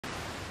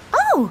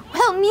Oh,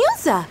 well,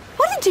 Musa,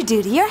 what did you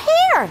do to your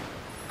hair?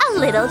 A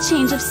little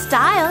change of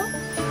style.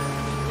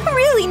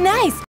 Really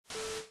nice.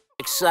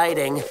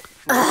 Exciting.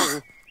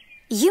 Ugh.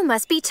 You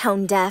must be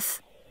tone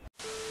deaf.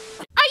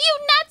 Are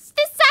you nuts?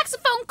 This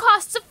saxophone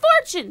costs a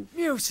fortune.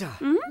 Musa,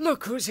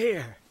 look who's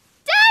here.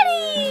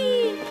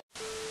 Daddy!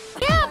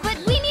 Yeah, but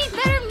we need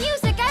better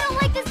music. I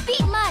don't like this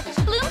beat much.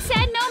 Bloom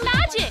said no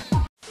magic.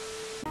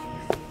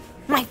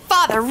 My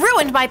father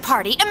ruined my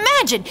party.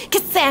 Imagine,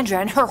 Cassandra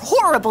and her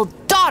horrible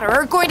daughter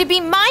are going to be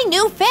my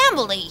new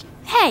family.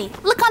 Hey,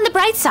 look on the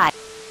bright side.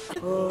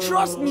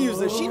 Trust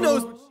Musa, she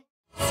knows.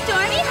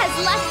 Stormy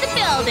has left the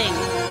building.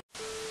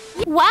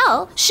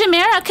 Well,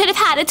 Shamira could have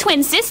had a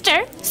twin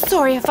sister.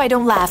 Sorry if I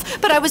don't laugh,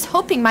 but I was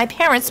hoping my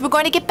parents were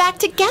going to get back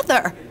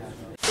together.